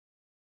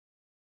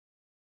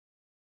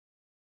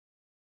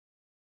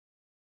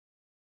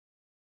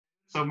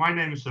So my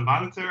name is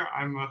Wouter.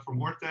 I'm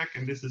from Ortec,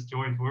 and this is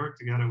joint work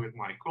together with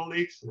my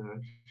colleagues,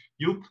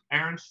 Joep,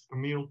 Ernst,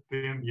 Camille,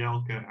 Pim,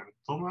 Jelke, and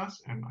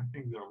Thomas. And I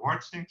think they're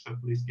watching, so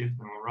please give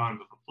them a round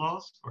of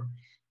applause or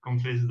come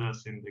visit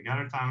us in the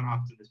Gather Town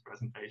after this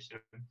presentation.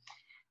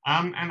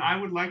 And I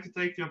would like to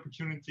take the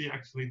opportunity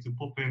actually to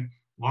pop in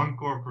one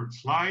corporate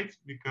slide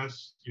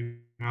because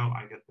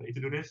I get paid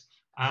to do this.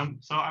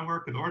 So I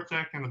work at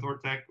Ortec, and at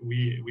Ortec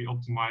we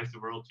optimize the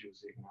world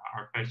using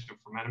our passion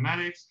for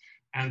mathematics,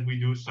 and we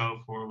do so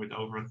with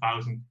over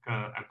 1,000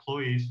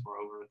 employees for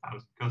over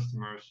 1,000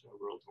 customers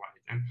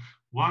worldwide. And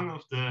one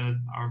of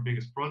our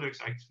biggest products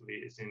actually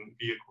is in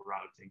vehicle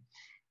routing.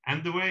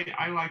 And the way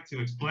I like to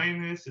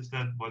explain this is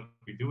that what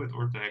we do at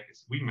Ortec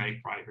is we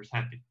make drivers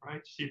happy,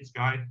 right? You see this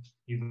guy,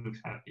 he looks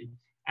happy.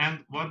 And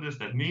what does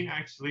that mean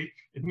actually?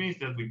 It means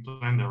that we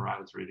plan their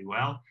routes really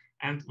well,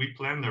 and we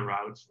plan their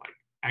routes like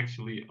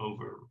actually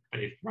over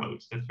paved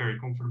roads. That's very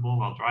comfortable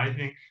while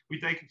driving. We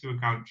take into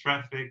account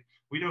traffic.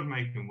 We don't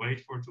make them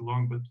wait for too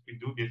long, but we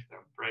do give them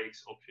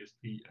breaks,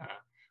 obviously,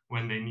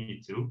 when they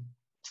need to.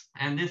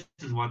 And this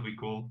is what we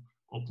call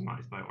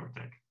optimized by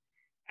Ortec.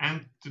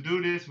 And to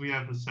do this, we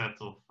have a set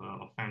of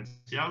fancy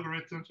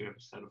algorithms. We have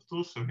a set of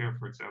tools. So here,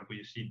 for example,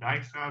 you see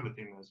Dijkstra, but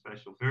in a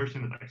special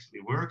version that actually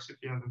works if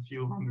you have a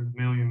few 100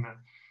 million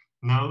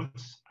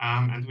nodes.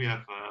 And we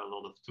have a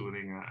lot of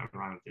tooling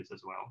around this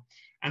as well.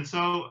 And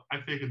so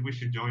I figured we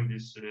should join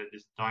this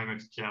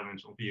DIMACS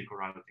challenge on vehicle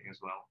routing as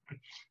well.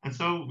 And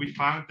so we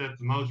found that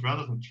the most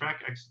relevant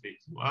track actually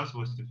to us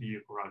was the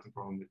vehicle routing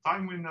problem with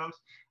time windows.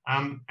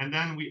 And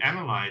then we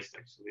analyzed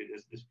actually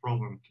this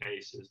problem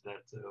cases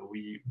that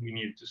we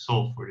needed to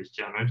solve for this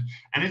challenge.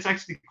 And it's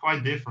actually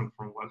quite different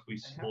from what we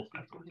solve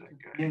at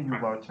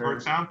Ortec. For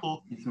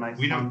example,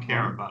 we don't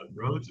care about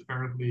roads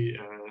apparently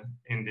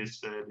in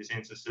this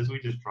instances. We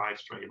just drive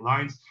straight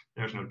lines.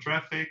 There's no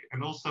traffic.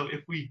 And also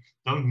if we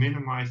don't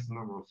minimize the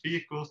number of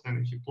vehicles, then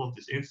if you plot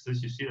this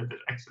instance, you see that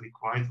there's actually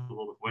quite a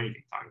lot of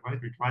waiting time,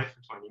 right? We drive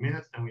for 20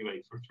 minutes, then we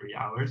wait for 3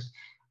 hours.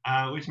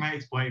 Which may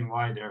explain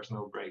why there's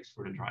no breaks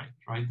for the drivers,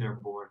 right? They're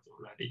bored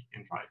already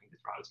in driving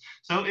these routes.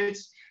 So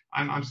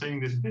I'm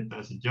saying this a bit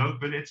as a joke,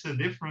 but it's a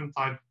different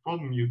type of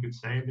problem, you could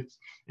say. And it's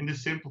in the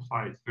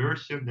simplified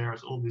version,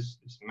 there's all these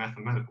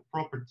mathematical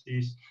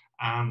properties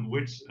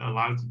which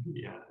allow to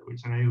be,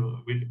 which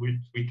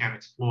we can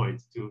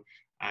exploit to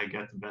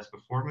get the best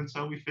performance.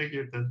 So we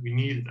figured that we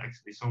needed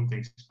actually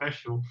something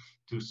special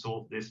to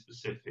solve this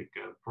specific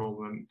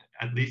problem,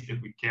 at least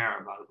if we care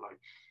about like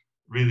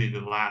really the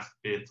last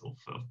bit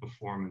of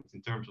performance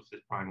in terms of this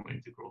primal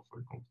integral for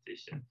the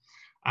competition.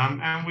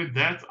 And with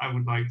that, I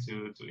would like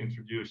to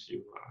introduce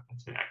you,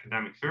 let's say,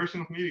 academic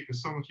version of me,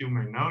 because some of you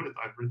may know that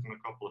I've written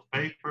a couple of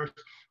papers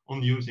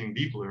on using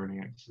deep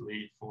learning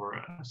actually for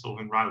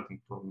solving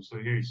routing problems. So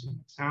here you see an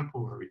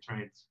example where we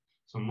trained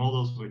some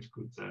models which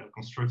could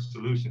construct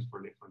solutions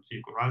for different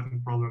vehicle routing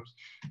problems.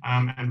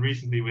 And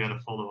recently we had a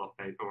follow-up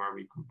paper where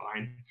we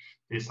combined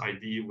this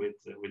idea with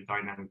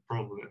dynamic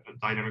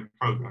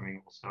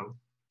programming also.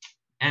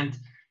 And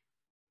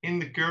in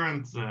the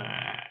current,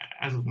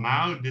 as of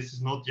now, this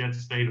is not yet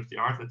state of the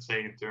art, let's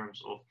say, in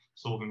terms of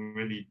solving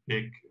really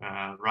big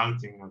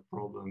routing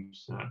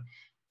problems.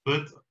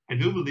 But I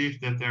do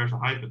believe that there's a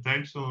high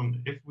potential, and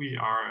if we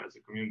are as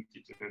a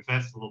community to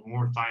invest a lot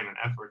more time and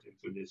effort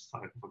into this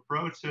type of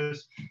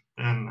approaches,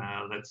 then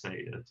let's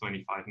say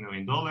 $25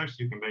 million,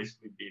 you can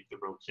basically beat the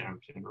world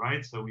champion,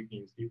 right? So we can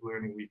use deep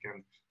learning, we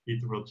can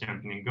beat the world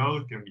champion in Go,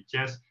 it can be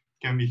chess,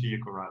 it can be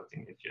vehicle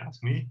routing, if you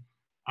ask me.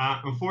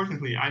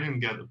 Unfortunately, I didn't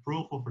get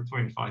approval for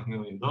 $25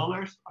 million.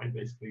 I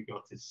basically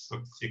got these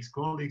 6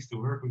 colleagues to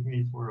work with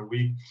me for a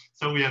week,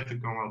 so we had to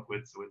come up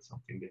with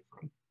something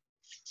different.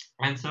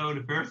 And so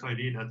the first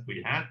idea that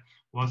we had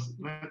was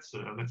let's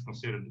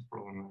consider this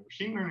problem a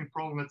machine learning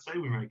problem. Let's say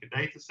we make a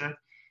data set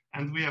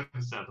and we have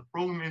a set of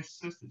problem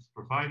instances that's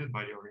provided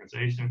by the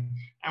organization,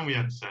 and we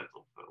have a set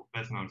of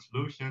best known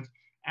solutions,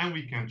 and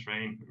we can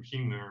train a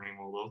machine learning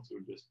model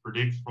to just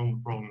predict from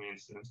the problem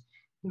instance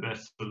the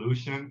best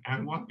solution.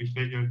 And what we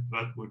figured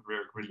that would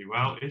work really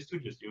well is to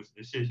just use a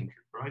decision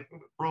tree, right?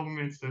 With a problem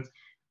instance,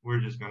 we're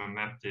just going to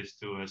map this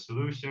to a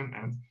solution,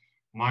 and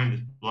mind is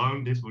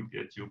blown, this would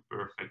get you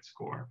perfect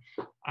score.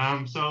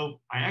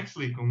 So I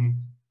actually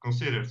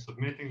considered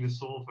submitting the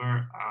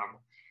solver,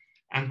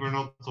 and we're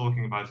not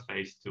talking about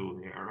phase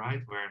 2 here,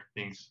 right, where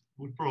things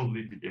would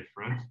probably be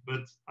different,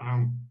 but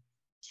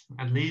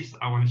at least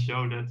I want to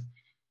show that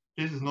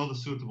this is not a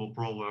suitable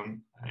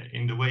problem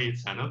in the way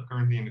it's set up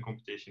currently in the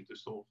competition to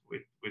solve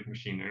with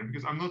machine learning,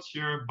 because I'm not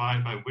sure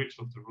by which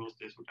of the rules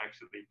this would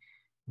actually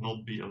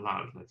not be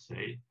allowed, let's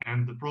say.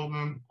 And the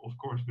problem, of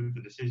course, with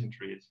the decision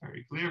tree, it's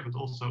very clear, but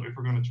also if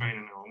we're going to train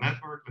a neural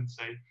network, let's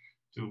say,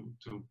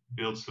 to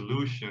build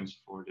solutions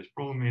for this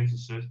problem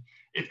instances,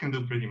 it can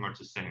do pretty much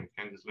the same. It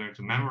can just learn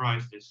to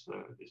memorize these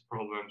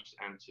problems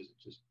and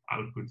just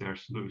output their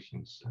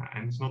solutions.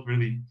 And it's not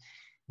really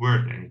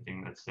worth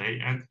anything, let's say.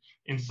 And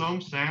in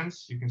some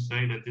sense, you can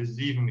say that this is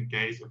even the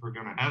case if we're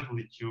going to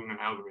heavily tune an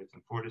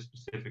algorithm for this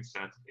specific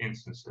set of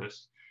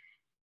instances.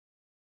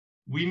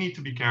 we need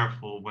to be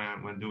careful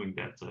when doing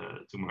that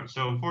too much.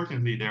 So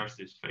unfortunately, there's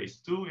this phase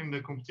 2 in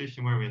the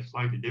competition where we have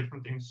slightly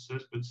different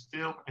instances, but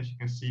still, as you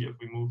can see, if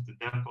we move the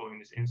depot in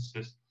these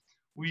instances,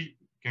 we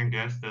can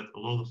guess that a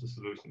lot of the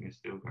solution is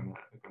still gonna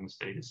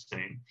stay the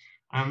same.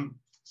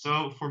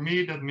 So for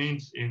me, that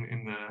means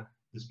in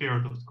the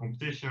spirit of the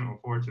competition,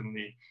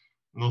 unfortunately,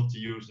 not to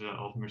use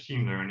of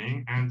machine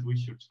learning, and we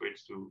should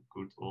switch to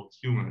good old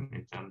human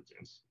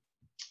intelligence.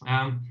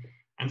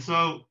 And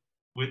so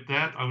with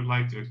that, I would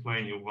like to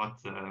explain you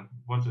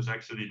what was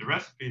actually the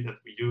recipe that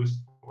we used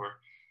for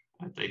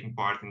taking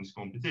part in this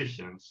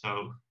competition.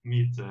 So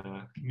meet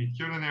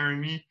culinary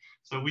me.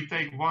 So we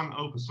take one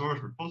open source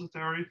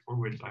repository, for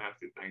which I have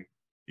to thank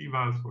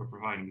Thibaut for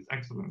providing this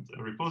excellent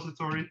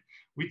repository.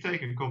 We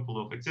take a couple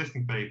of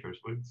existing papers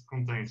which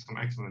contain some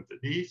excellent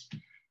ideas.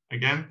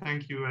 Again,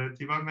 thank you,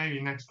 Thibaut.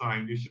 Maybe next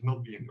time you should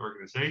not be in the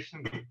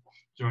organization, but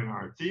join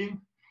our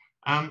team.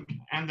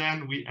 And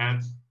then we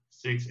add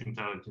 6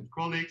 intelligent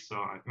colleagues.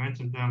 So I've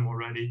mentioned them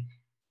already.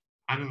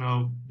 I don't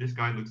know, this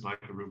guy looks like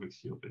a Rubik's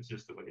Cube. It's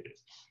just the way it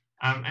is.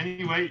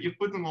 Anyway, you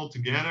put them all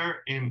together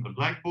in a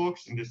black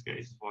box. In this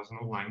case, it was an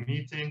online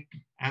meeting.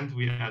 And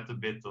we add a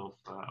bit of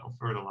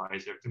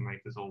fertilizer to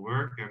make this all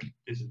work. And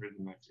this is really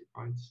magic,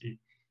 right? See,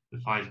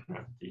 defies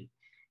gravity.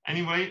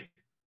 Anyway,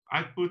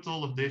 I put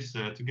all of this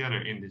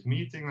together in this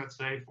meeting, let's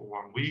say, for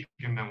 1 week.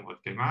 And then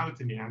what came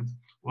out in the end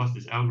was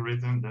this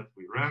algorithm that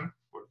we ran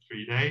for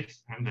 3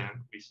 days. And then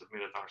we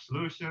submitted our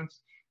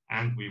solutions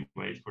and we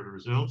wait for the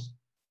results.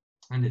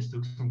 And this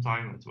took some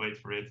time, let's wait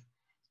for it.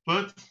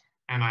 But,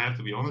 and I have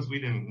to be honest, we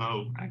didn't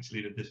know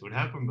actually that this would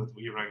happen, but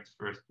we ranked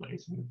first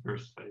place in the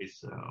first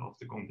phase of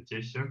the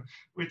competition,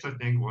 which I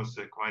think was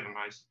quite a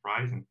nice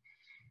surprise. And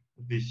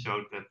this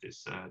showed that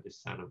this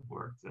setup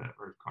worked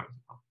quite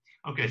well.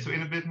 Okay, so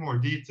in a bit more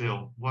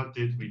detail, what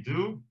did we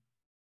do?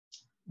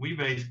 We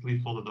basically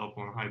followed up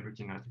on hybrid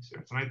genetic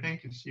search. And I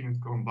think you've seen it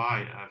come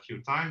by a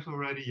few times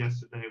already.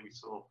 Yesterday, we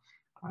saw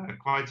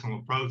quite some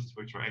approaches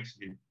which are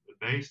actually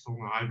based on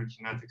the hybrid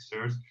genetic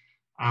search.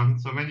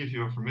 So many of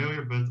you are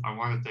familiar, but I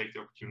want to take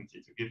the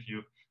opportunity to give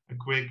you a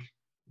quick,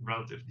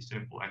 relatively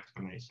simple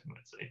explanation,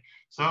 let's say.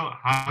 So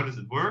how does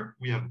it work?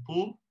 We have a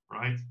pool,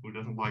 right? Who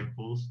doesn't like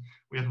pools?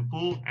 We have a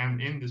pool,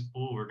 and in this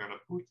pool, we're going to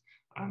put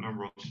a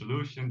number of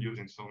solutions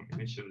using some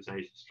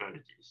initialization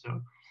strategies. So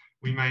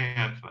we may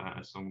have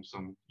some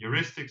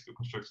heuristics to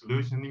construct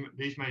solutions.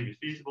 These may be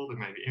feasible, they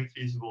may be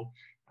infeasible,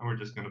 and we're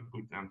just going to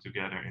put them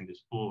together in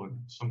this pool. And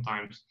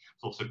sometimes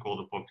it's also called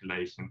a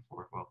population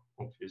for, well,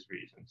 obvious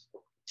reasons.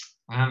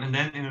 And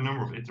then in a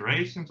number of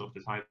iterations of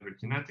this hybrid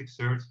genetic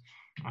search,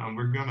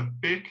 we're going to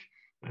pick,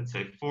 let's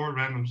say, 4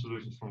 random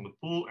solutions from the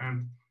pool.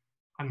 And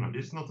I don't know,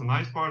 this is not a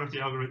nice part of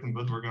the algorithm,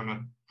 but we're going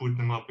to put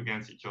them up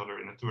against each other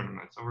in a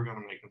tournament. So we're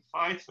going to make them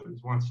fight. So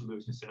this one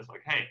solution says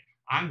like, hey,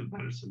 I'm the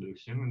better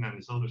solution. And then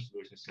this other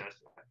solution says,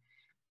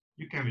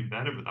 you can be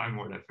better, but I'm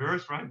more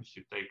diverse, right? We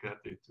should take that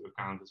into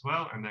account as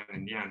well. And then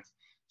in the end,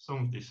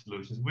 some of these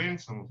solutions win,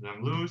 some of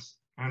them lose.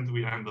 And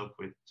we end up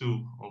with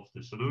 2 of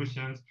the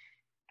solutions.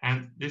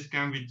 And this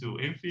can be 2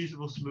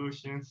 infeasible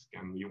solutions,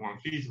 can be 1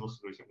 feasible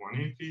solution, 1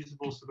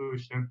 infeasible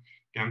solution,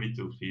 can be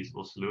 2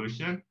 feasible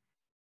solutions.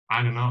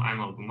 I don't know,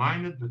 I'm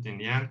open-minded, but in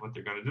the end, what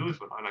they're going to do is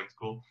what I like to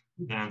call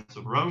the dance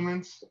of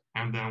romance.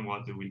 And then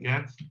what do we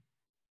get?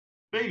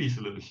 Baby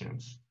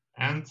solutions.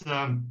 And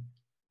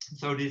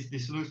so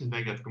these solutions,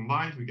 they get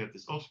combined. We get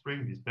this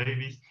offspring, these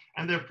babies,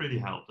 and they're pretty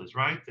helpless,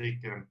 right? They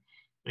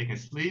can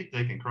sleep,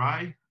 they can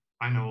cry.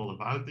 I know all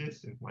about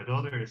this. And my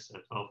daughter is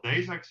 12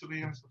 days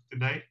actually as of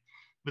today.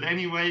 But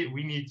anyway,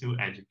 we need to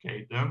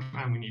educate them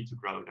and we need to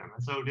grow them.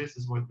 And so this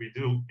is what we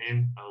do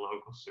in a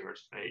local search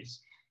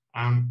phase.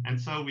 And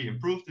so we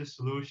improve this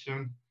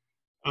solution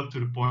up to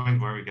the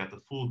point where we get a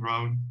full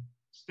grown,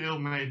 still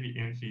maybe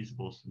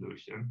infeasible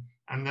solution.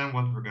 And then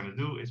what we're going to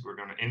do is we're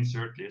going to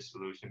insert this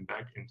solution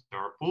back into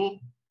our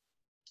pool.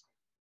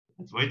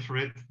 Let's wait for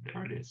it.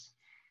 There it is.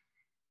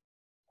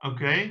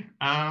 Okay,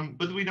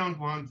 but we don't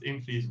want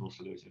infeasible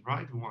solutions,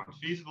 right? We want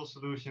feasible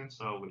solutions.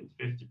 So with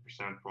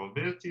 50%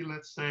 probability,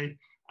 let's say,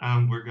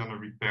 we're going to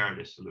repair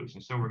this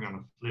solution. So we're going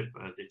to flip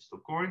a digital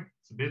coin.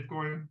 It's a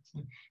Bitcoin.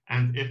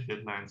 And if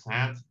it lands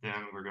head,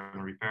 then we're going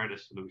to repair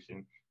this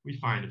solution. We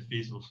find a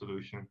feasible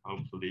solution,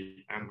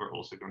 hopefully, and we're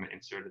also going to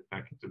insert it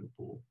back into the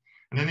pool.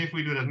 And then if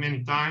we do that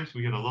many times,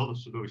 we get a lot of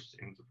solutions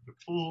into the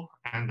pool,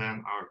 and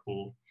then our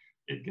pool,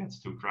 it gets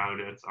too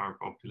crowded, our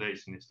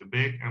population is too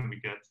big, and we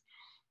get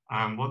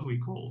what we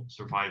call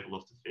survival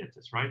of the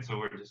fittest, right? So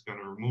we're just going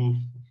to remove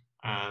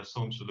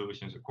some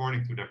solutions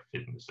according to their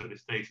fitness. So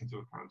this takes into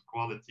account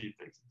quality,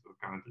 takes into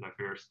account the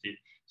diversity,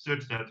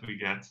 such that we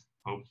get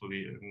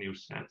hopefully a new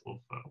set of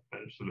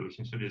better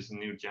solutions. So this is a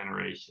new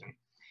generation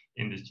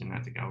in this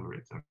genetic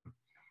algorithm.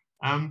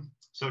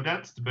 So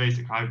that's the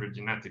basic hybrid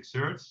genetic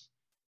search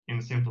in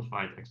a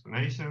simplified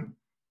explanation.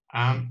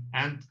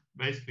 And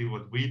basically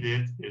what we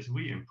did is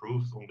we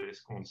improved on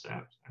this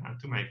concept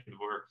to make it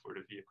work for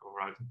the vehicle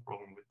routing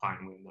problem with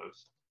time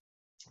windows.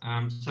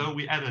 So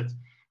we added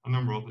a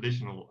number of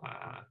additional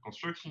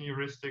construction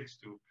heuristics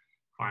to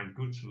find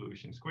good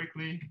solutions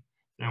quickly.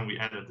 Then we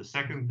added the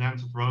second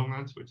dance of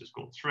romance, which is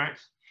called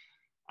tracks.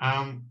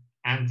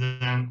 And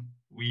then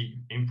we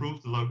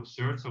improved the local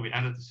search. So we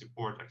added the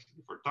support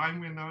actually for time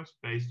windows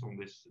based on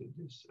this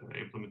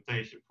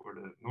implementation for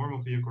the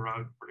normal vehicle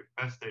route, for the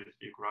capacitated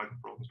vehicle routing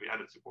problems. We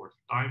added support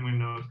for time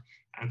windows,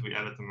 and we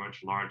added a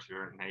much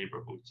larger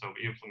neighborhood. So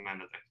we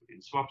implemented actually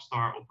the swap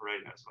star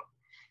operator as well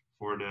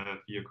for the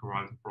vehicle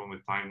routing problem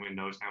with time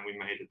windows, and we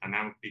made a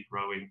dynamically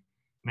growing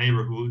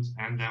neighborhood.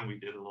 And then we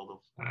did a lot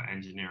of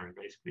engineering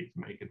basically to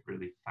make it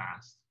really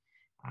fast,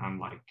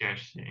 like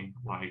caching,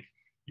 like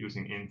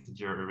using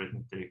integer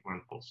arithmetic when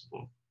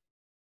possible.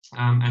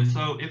 And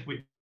so if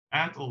we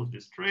add all of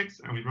these tricks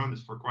and we run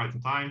this for quite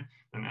some time,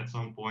 then at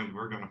some point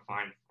we're going to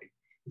find like,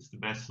 it's the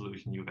best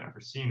solution you've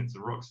ever seen. It's a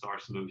rock star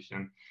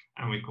solution,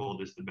 and we call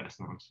this the best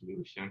known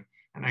solution.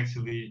 And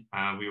actually,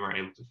 we were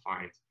able to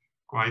find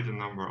quite a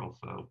number of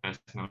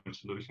best known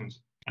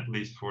solutions, at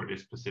least for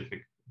this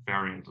specific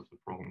variant of the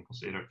problem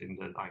considered in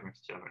the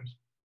DIMACS challenge.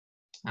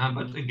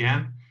 But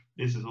again,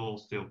 this is all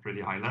still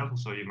pretty high level,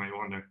 so you may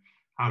wonder,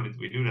 how did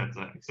we do that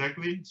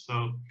exactly?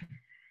 So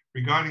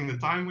regarding the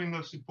time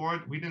window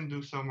support, we didn't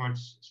do so much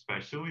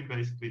special. We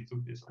basically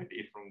took this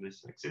idea from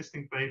this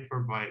existing paper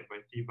by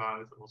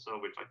Thibaut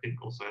also, which I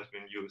think also has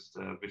been used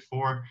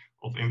before,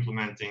 of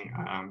implementing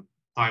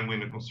time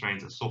window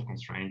constraints as soft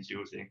constraints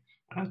using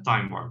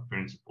time warp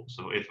principle.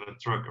 So if a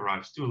truck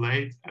arrives too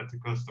late at the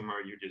customer,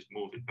 you just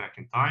move it back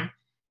in time.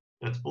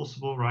 That's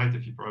possible, right,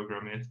 if you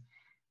program it.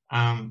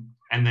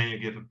 And then you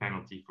give a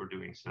penalty for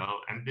doing so.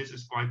 And this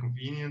is quite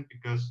convenient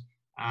because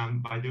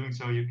by doing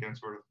so, you can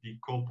sort of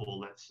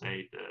decouple, let's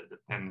say, the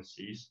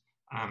dependencies,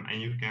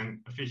 and you can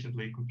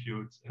efficiently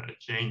compute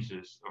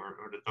changes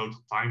or the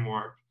total time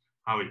warp,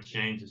 how it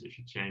changes if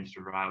you change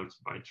the route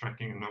by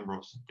tracking a number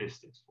of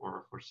statistics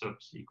for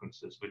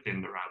subsequences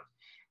within the route.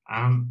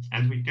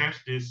 And we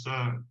cache these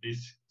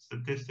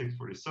statistics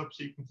for the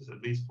subsequences,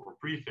 at least for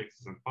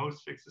prefixes and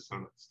postfixes, so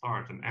that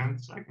start and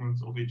end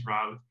segments of each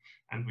route.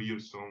 And we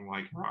use some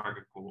like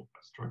hierarchical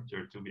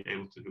structure to be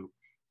able to do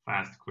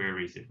fast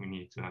queries if we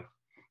need to have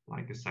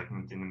like a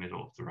segment in the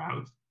middle of the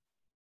route.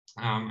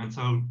 And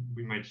so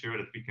we made sure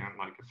that we can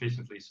like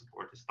efficiently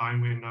support these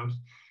time windows.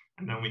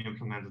 And then we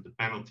implemented the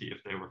penalty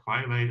if they were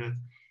violated.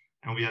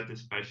 And we had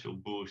this special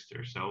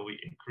booster. So we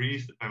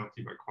increased the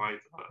penalty by quite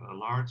a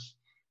large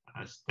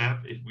step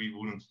if we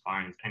wouldn't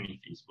find any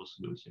feasible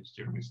solutions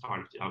during the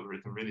start of the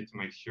algorithm, really to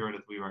make sure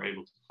that we were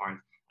able to find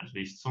at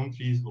least some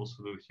feasible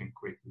solution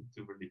quickly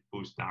to really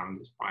push down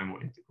this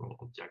primal integral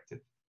objective.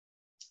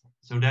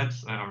 So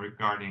that's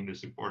regarding the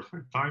support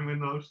for time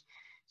windows.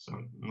 So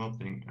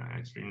nothing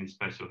extremely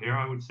special here,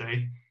 I would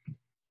say.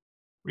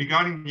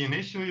 Regarding the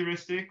initial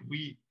heuristic,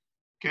 we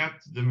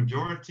kept the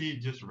majority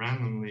just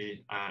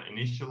randomly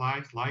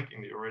initialized, like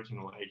in the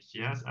original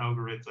HGS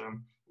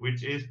algorithm,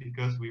 which is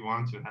because we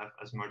want to have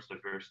as much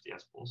diversity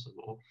as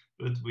possible.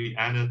 But we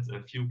added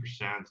a few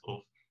percent of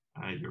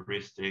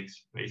heuristics,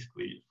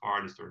 basically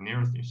farthest or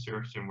nearest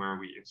insertion, where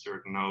we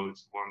insert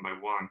nodes one by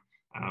one,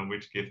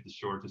 which give the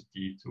shortest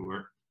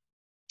detour,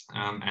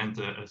 and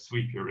a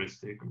sweep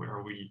heuristic,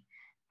 where we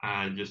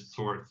just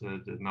sort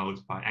the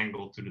nodes by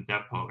angle to the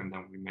depot, and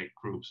then we make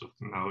groups of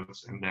the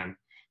nodes, and then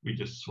we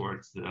just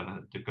sort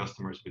the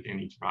customers within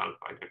each route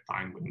by their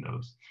time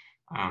windows.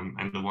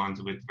 And the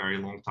ones with very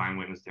long time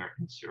windows, they're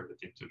inserted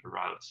into the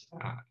routes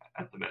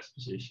at the best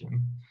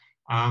position.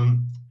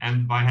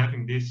 And by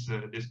having this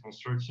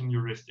construction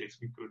heuristics,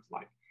 we could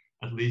like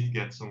at least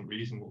get some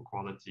reasonable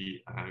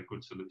quality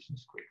good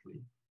solutions quickly.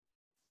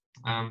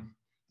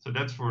 So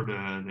that's for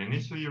the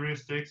initial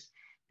heuristics.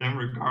 Then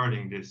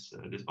regarding this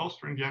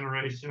offspring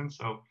generation,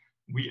 so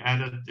we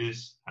added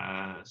this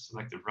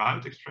selective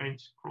route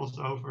exchange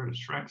crossover, the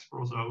Shreks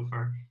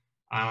crossover,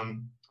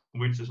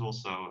 which is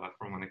also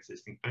from an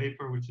existing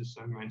paper, which is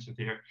mentioned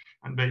here.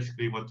 And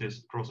basically what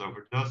this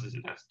crossover does is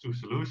it has two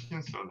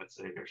solutions. So let's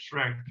say they're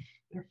Shrek,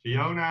 they're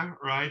Fiona,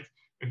 right?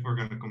 If we're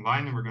going to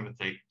combine them, we're going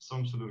to take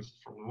some solutions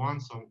from the one,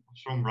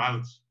 some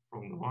routes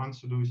from the one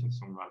solution,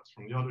 some routes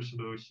from the other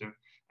solution,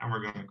 and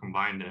we're going to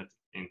combine that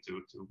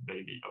into two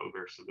baby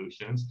ogre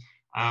solutions.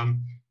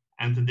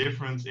 And the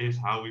difference is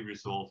how we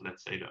resolve,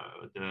 let's say,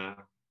 the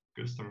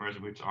customers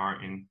which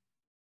are in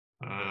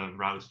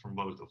routes from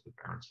both of the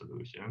parent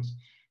solutions.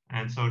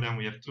 And so then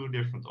we have two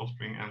different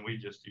offspring, and we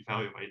just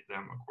evaluate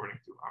them according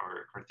to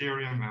our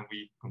criterion, and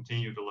we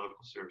continue the local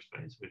search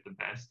phase with the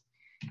best.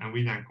 And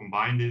we then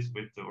combine this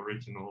with the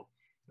original,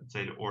 let's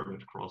say, the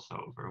ordered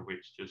crossover,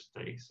 which just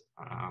takes,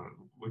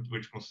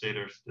 which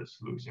considers the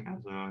solution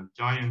as a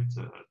giant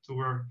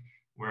tour,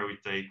 where we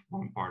take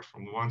one part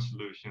from the one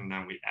solution,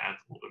 then we add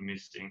all the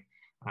missing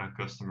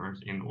customers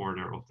in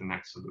order of the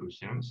next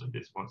solution. So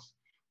this was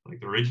like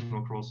the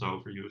original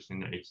crossover used in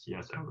the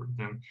HGS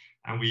algorithm,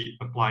 and we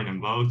apply them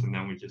both, and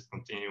then we just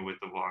continue with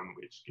the one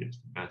which gives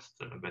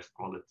the best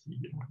quality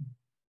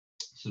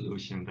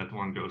solution. That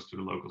one goes to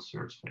the local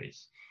search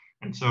phase.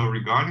 And so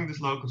regarding this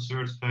local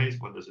search phase,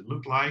 what does it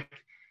look like?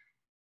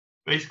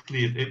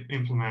 Basically, it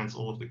implements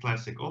all of the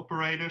classic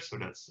operators. So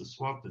that's the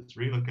swap, that's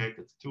relocate,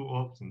 that's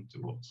 2opt and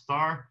 2opt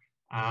star.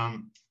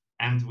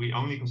 And we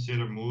only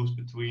consider moves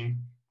between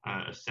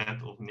a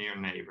set of near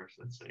neighbors,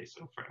 let's say.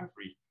 So for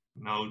every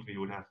node, we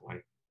would have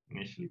like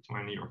initially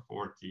 20 or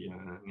 40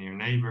 near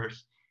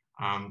neighbors.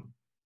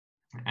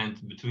 And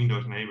between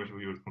those neighbors,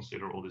 we would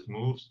consider all these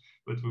moves,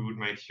 but we would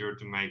make sure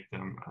to make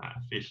them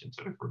efficient.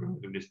 So if we're going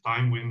to do this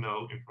time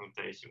window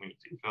implementation, we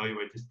need to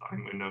evaluate these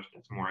time windows.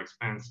 That's more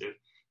expensive.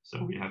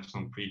 So we have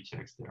some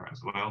pre-checks there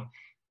as well.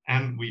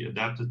 And we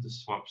adapted the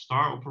swap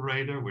star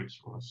operator,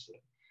 which was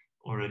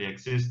already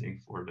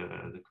existing for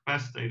the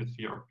capacitated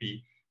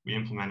VRP. We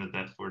implemented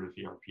that for the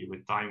VRP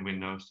with time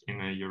windows in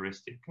a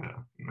heuristic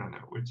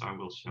manner, which I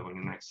will show in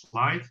the next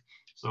slide.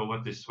 So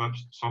what this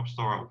swap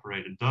star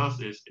operator does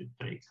is it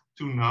takes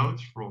two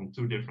nodes from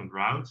two different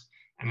routes,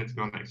 and it's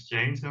going to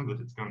exchange them, but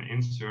it's going to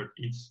insert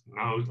each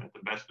node at the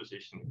best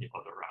position in the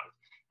other route.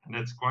 And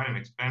that's quite an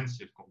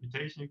expensive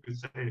computation, you could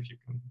say, if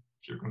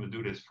you're going to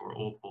do this for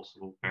all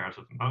possible pairs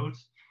of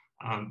nodes.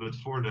 But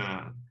for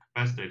the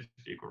capacitated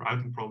vehicle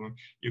routing problem,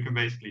 you can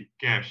basically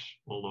cache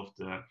all of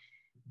the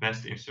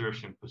best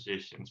insertion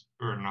positions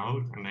per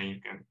node, and then you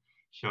can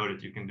show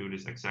that you can do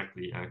this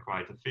exactly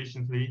quite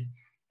efficiently.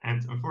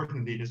 And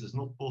unfortunately, this is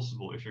not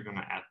possible if you're going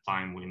to add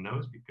time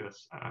windows,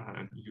 because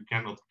you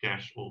cannot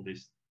cache all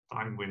these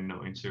time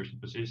window insertion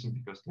positions,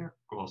 because their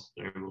cost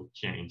they will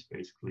change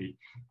basically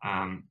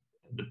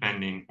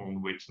depending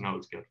on which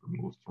nodes get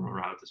removed from a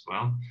route as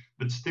well.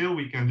 But still,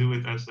 we can do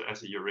it as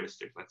a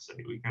heuristic. Let's say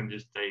we can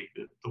just take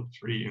the top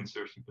 3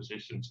 insertion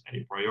positions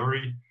a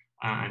priori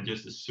and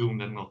just assume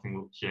that nothing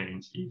will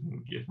change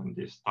even given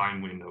this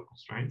time window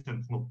constraint. And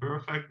it's not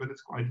perfect, but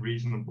it's quite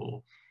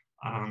reasonable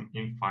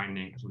in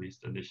finding at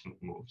least additional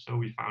moves. So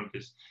we found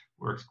this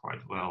works quite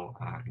well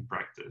in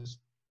practice.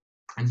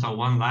 And so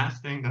one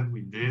last thing that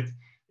we did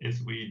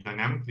is we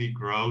dynamically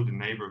grow the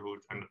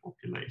neighborhood and the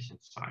population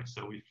size.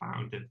 So we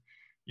found that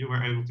you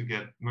were able to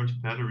get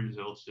much better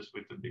results just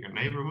with the bigger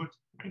neighborhood.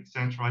 Makes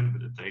sense, right?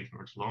 But it takes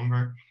much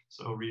longer.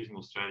 So a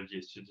reasonable strategy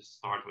is to just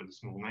start with a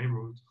small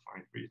neighborhood to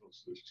find reasonable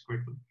solutions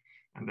quickly.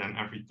 And then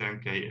every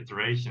 10K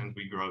iterations,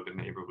 we grow the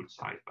neighborhood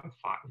size by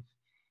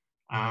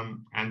 5.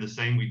 And the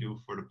same we do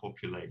for the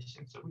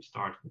population. So we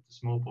start with the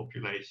small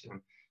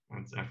population,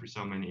 and every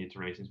so many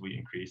iterations, we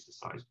increase the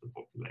size of the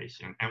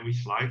population. And we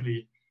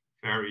slightly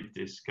varied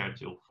this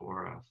schedule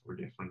for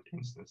different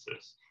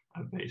instances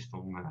based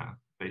on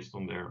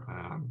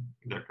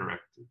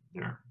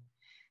their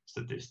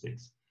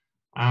statistics.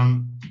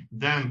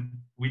 Then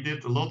we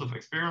did a lot of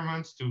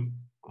experiments to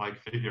like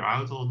figure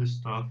out all this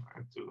stuff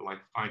and to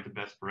like find the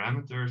best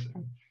parameters.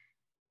 And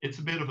it's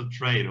a bit of a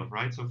trade-off,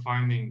 right? So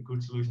finding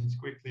good solutions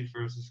quickly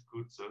versus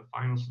good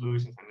final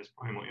solutions and this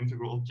primal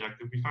integral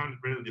objective, we found it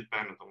really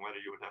dependent on whether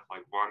you would have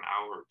like 1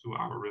 hour or 2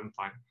 hour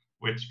runtime,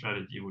 which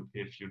strategy would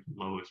give you the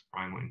lowest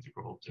primal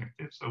integral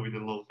objective. So we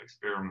did a lot of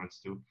experiments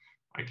to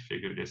like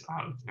figure this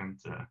out and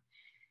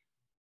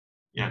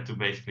yeah, to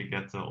basically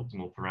get the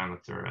optimal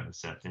parameter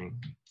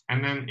setting.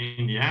 And then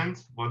in the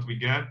end, what we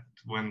get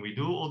when we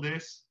do all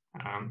this,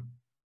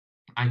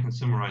 I can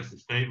summarize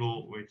this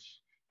table,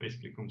 which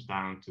basically comes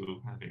down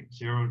to having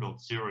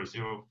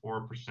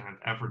 0.004%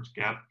 average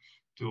gap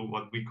to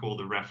what we call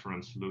the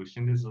reference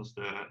solution. This was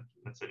the,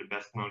 let's say, the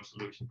best known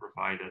solution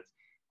provided,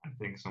 I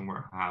think,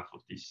 somewhere half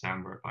of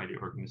December by the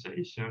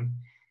organization.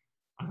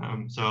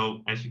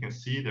 So as you can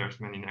see, there's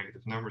many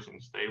negative numbers in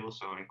this table.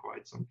 So in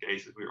quite some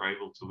cases, we were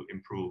able to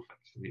improve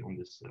actually on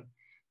this,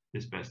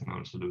 this best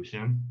known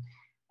solution.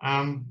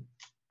 And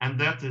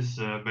that is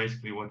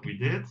basically what we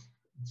did.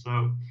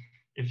 So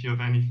if you have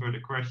any further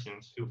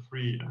questions, feel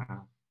free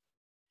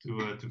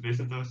to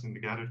visit us in the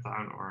Gather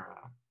Town or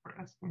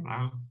ask them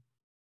now.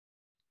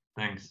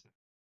 Thanks.